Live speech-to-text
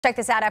Check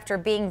this out. After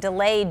being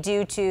delayed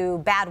due to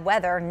bad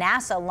weather,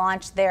 NASA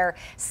launched their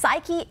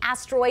PSYCHE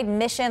asteroid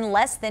mission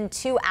less than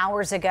 2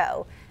 hours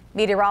ago.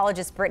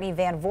 Meteorologist Brittany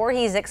Van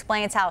Voorhees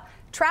explains how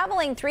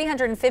traveling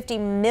 350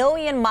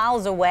 million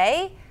miles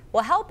away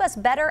will help us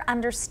better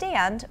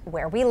understand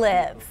where we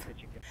live.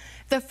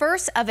 The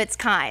first of its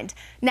kind,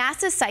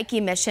 NASA's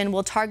PSYCHE mission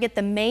will target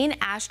the main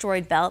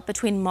asteroid belt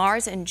between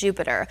Mars and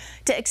Jupiter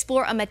to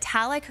explore a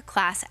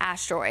metallic-class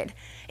asteroid.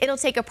 It'll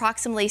take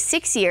approximately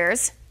 6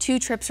 years, 2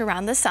 trips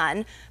around the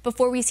sun,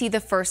 before we see the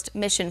first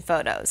mission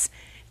photos.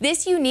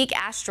 This unique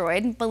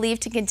asteroid,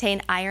 believed to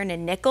contain iron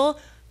and nickel,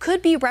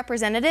 could be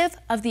representative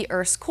of the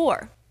Earth's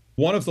core.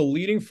 One of the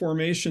leading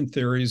formation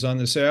theories on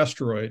this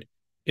asteroid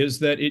is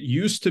that it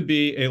used to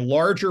be a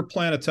larger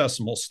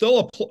planetesimal,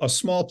 still a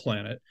small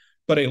planet,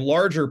 but a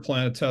larger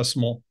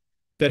planetesimal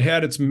that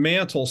had its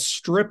mantle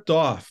stripped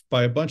off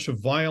by a bunch of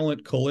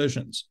violent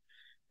collisions.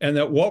 And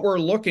that what we're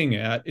looking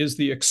at is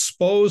the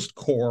exposed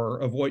core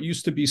of what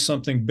used to be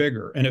something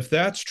bigger. And if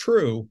that's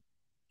true,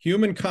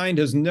 humankind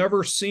has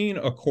never seen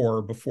a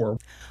core before.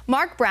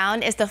 Mark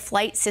Brown is the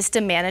flight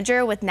system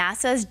manager with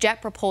NASA's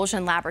Jet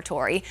Propulsion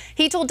Laboratory.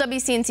 He told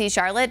WCNC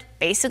Charlotte,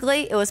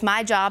 basically, it was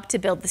my job to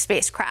build the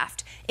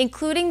spacecraft,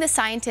 including the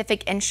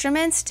scientific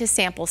instruments to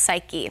sample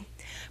PSYCHE.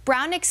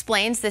 Brown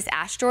explains this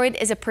asteroid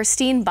is a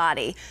pristine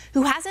body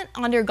who hasn't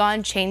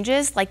undergone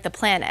changes like the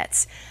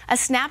planets. A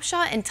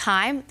snapshot in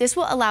time, this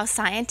will allow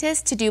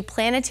scientists to do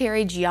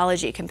planetary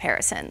geology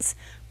comparisons.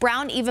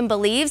 Brown even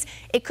believes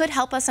it could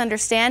help us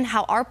understand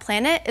how our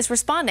planet is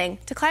responding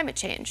to climate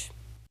change.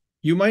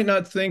 You might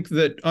not think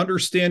that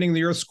understanding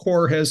the Earth's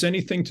core has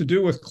anything to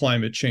do with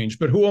climate change,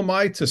 but who am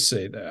I to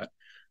say that,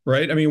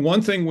 right? I mean,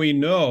 one thing we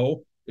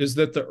know is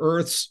that the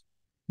Earth's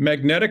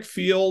magnetic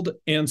field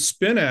and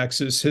spin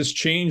axis has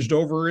changed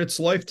over its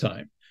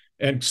lifetime,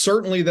 and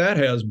certainly that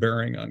has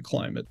bearing on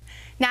climate.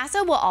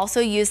 NASA will also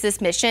use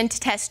this mission to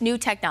test new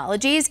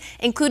technologies,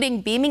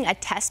 including beaming a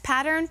test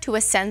pattern to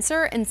a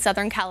sensor in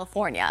Southern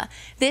California.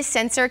 This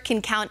sensor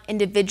can count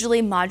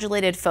individually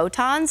modulated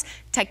photons,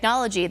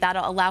 technology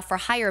that'll allow for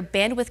higher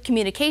bandwidth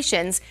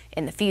communications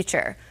in the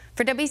future.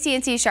 For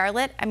WCNC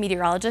Charlotte, I'm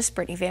meteorologist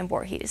Brittany Van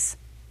Voorhees.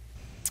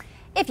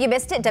 If you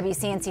missed it,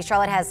 WCNC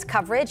Charlotte has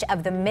coverage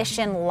of the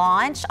mission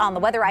launch on the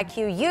Weather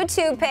IQ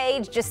YouTube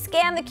page. Just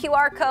scan the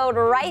QR code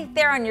right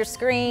there on your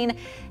screen,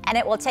 and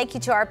it will take you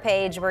to our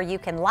page where you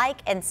can like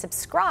and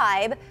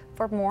subscribe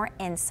for more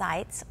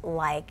insights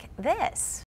like this.